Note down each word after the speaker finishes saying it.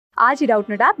आज ही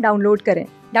Doubtnut app download करें।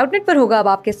 डाउटनट पर होगा अब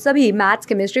आपके सभी मैथ्स,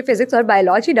 केमिस्ट्री, फिजिक्स और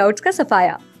बायोलॉजी डाउट्स का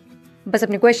सफाया। बस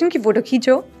अपने क्वेश्चन की फोटो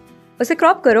खींचो, उसे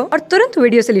क्रॉप करो और तुरंत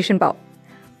वीडियो सोल्यूशन पाओ।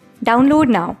 Download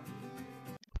now.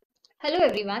 Hello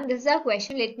everyone, this is our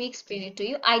question. Let me explain it to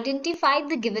you. Identify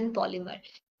the given polymer.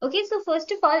 Okay, so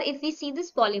first of all, if we see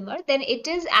this polymer, then it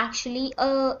is actually a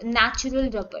natural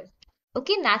rubber.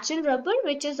 Okay, natural rubber,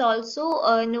 which is also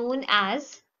known as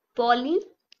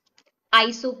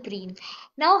polyisoprene.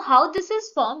 Now, how this is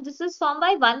formed? This is formed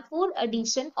by 1,4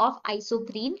 addition of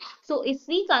isoprene. So, if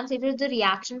we consider the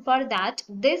reaction for that,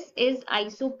 this is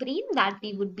isoprene that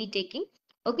we would be taking.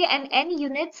 Okay, and n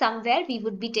unit somewhere we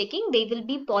would be taking, they will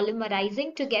be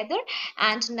polymerizing together,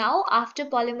 and now after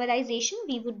polymerization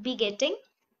we would be getting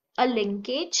a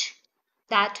linkage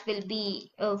that will be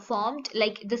formed,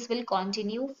 like this will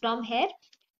continue from here.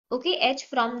 Okay, H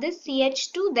from this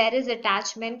CH2 there is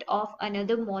attachment of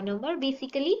another monomer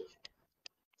basically,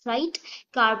 right?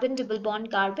 Carbon, double bond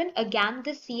carbon, again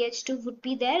this CH2 would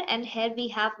be there, and here we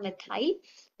have methyl,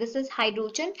 this is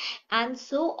hydrogen, and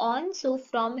so on. So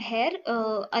from here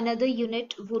another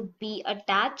unit would be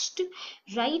attached,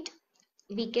 right?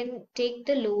 We can take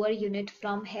the lower unit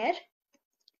from here,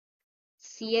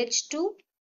 CH2,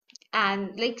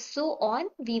 and like so on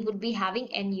we would be having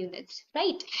n units,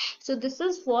 right? So this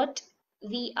is what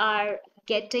we are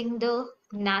getting, the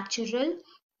natural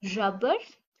rubber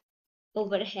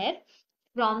over here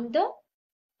from the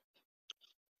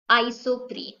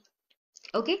isoprene.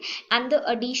 Okay, and the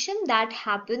addition that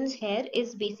happens here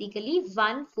is basically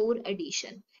 1,4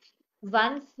 addition,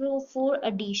 1,4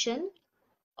 addition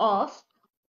of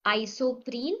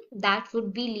isoprene that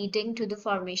would be leading to the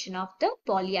formation of the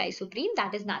polyisoprene,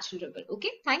 that is natural rubber.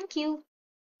 Okay, thank you.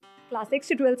 Class 6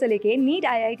 से 12 से लेके NEET,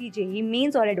 IIT, JEE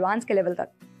mains और advance के level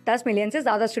तक 10 million से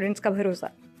ज्यादा students का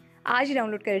भरोसा। आज ही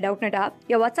डाउनलोड करें डाउटनट ऐप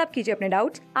या व्हाट्सएप कीजिए अपने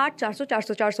डाउट्स 8400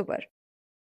 400 400 पर।